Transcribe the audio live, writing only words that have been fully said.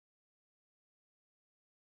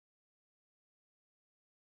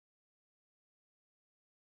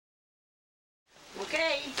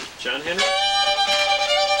John Henry?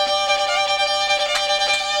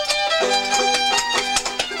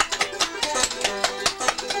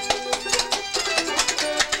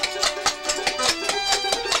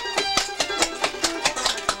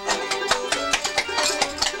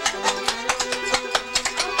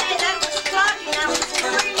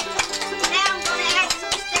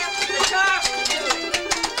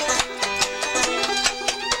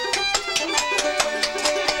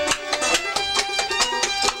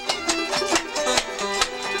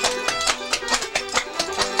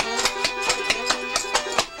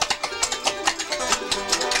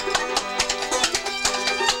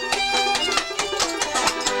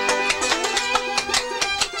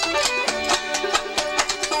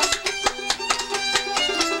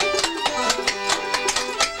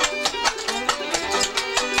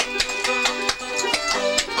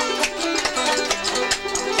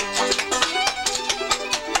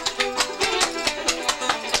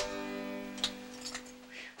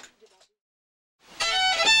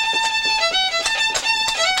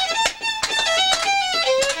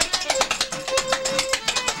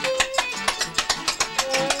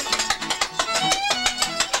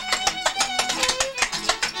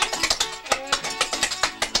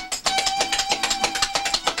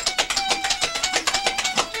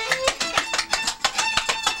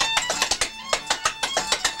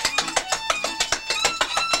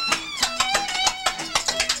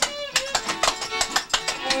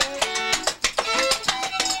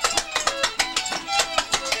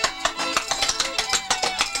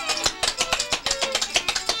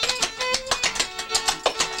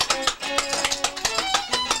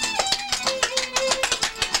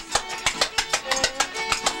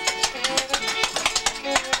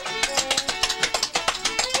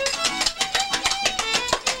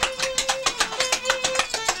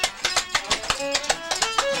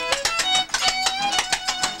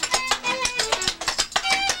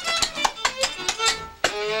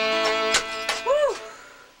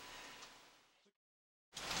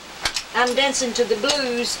 I'm dancing to the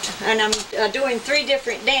blues, and I'm doing 3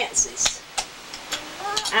 different dances.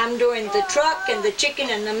 I'm doing the truck and the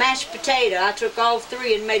chicken and the mashed potato. I took all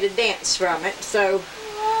 3 and made a dance from it, so,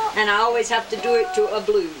 and I always have to do it to a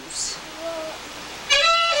blues.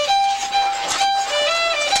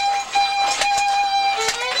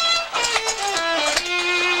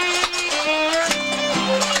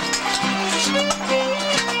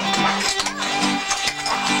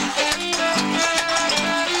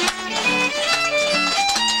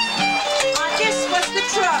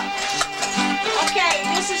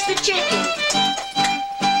 The chicken.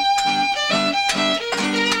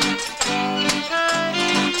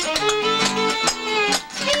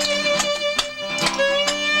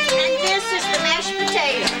 And this is the mashed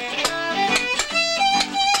potato.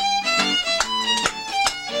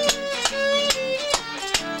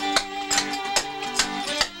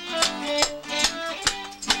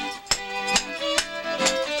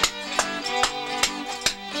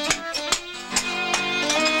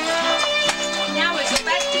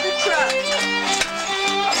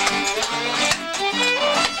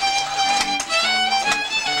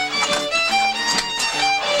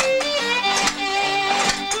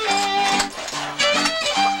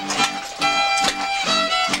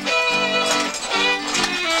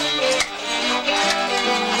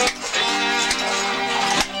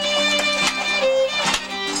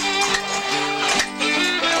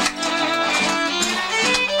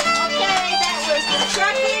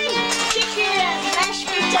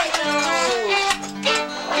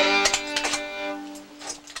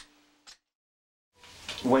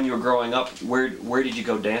 When you were growing up, where did you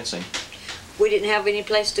go dancing? We didn't have any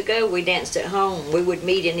place to go. We danced at home. We would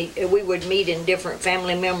meet in different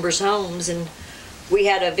family members' homes, and we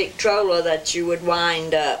had a Victrola that you would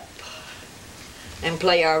wind up and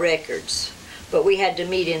play our records. But we had to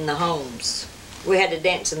meet in the homes. We had to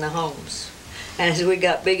dance in the homes. And as we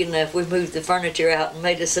got big enough, we moved the furniture out and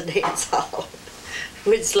made us a dance hall.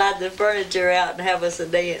 We'd slide the furniture out and have us a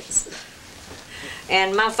dance.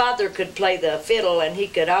 And my father could play the fiddle, and he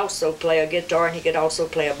could also play a guitar, and he could also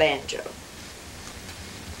play a banjo.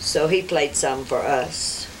 So he played some for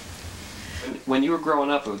us. When you were growing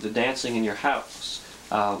up, with the dancing in your house,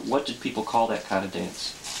 what did people call that kind of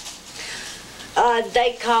dance?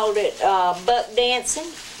 They called it buck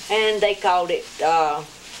dancing, and they called it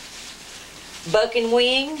buck and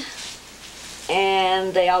wing,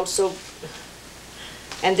 and then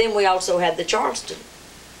we also had the Charleston.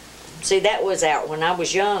 See, that was out when I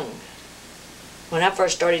was young. When I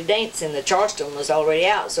first started dancing, the Charleston was already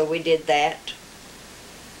out, so we did that.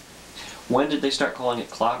 When did they start calling it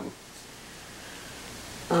clogging?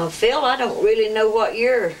 Phil, I don't really know what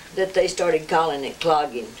year that they started calling it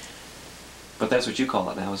clogging. But that's what you call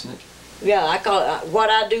it now, isn't it? Yeah, I call it, what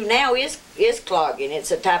I do now is clogging.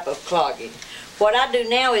 It's a type of clogging. What I do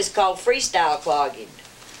now is called freestyle clogging.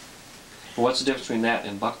 Well, what's the difference between that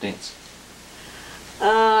and buck dance?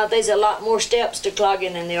 There's a lot more steps to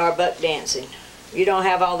clogging than there are buck dancing. You don't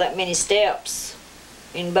have all that many steps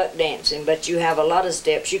in buck dancing, but you have a lot of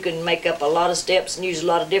steps. You can make up a lot of steps and use a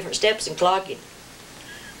lot of different steps in clogging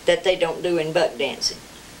that they don't do in buck dancing,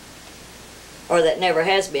 or that never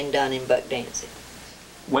has been done in buck dancing.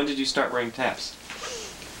 When did you start wearing taps?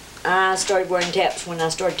 I started wearing taps when I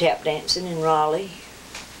started tap dancing in Raleigh,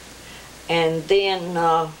 and then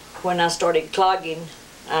when I started clogging,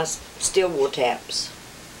 I still wore taps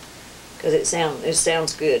because it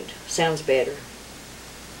sounds good, sounds better.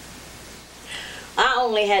 I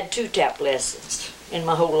only had 2 tap lessons in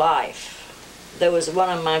my whole life. There was one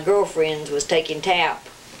of my girlfriends was taking tap,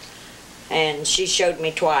 and she showed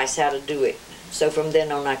me twice how to do it. So from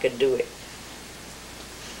then on I could do it.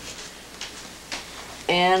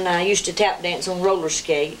 And I used to tap dance on roller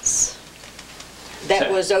skates.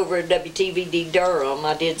 That was over at WTVD Durham.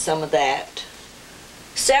 I did some of that.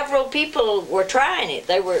 Several people were trying it.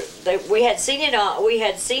 We had seen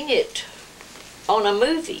it on a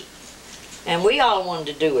movie, and we all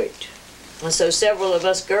wanted to do it. And so several of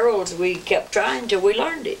us girls, we kept trying till we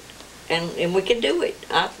learned it, and we can do it.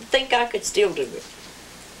 I think I could still do it.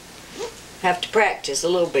 Have to practice a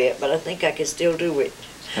little bit, but I think I could still do it.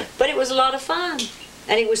 But it was a lot of fun,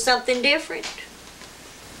 and it was something different.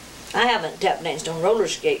 I haven't tap danced on roller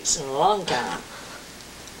skates in a long time,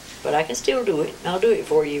 but I can still do it. I'll do it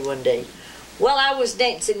for you one day. Well, I was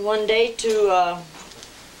dancing one day to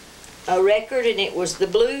a record, and it was the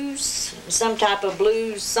blues, some type of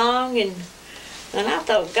blues song, and I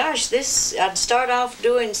thought, gosh, I'd start off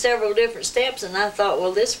doing several different steps, and I thought,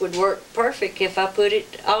 well, this would work perfect if I put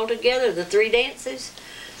it all together, the 3 dances.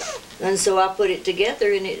 And so I put it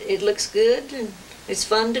together, and it looks good, and it's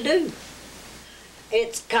fun to do. I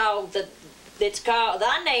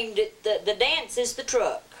named it, the dance is the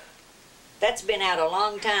truck. That's been out a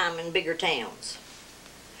long time in bigger towns.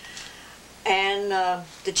 And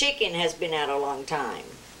the chicken has been out a long time.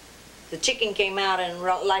 The chicken came out in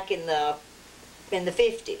the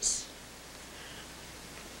 50s.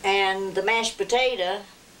 And the mashed potato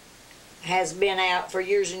has been out for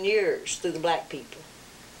years and years through the black people.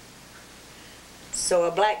 So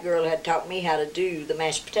a black girl had taught me how to do the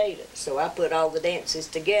mashed potato. So I put all the dances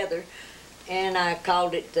together, and I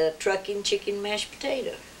called it the Truckin Chicken-Mashed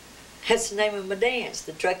Potato. That's the name of my dance,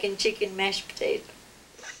 the Truckin Chicken-Mashed Potato.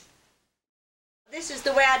 This is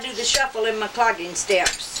the way I do the shuffle in my clogging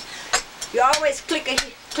steps. You always click a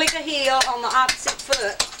heel on the opposite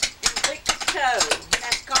foot and click the toe.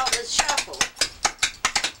 That's called the shuffle.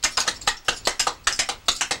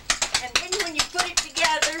 And then when you put it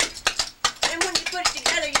together,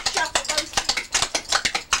 you shuffle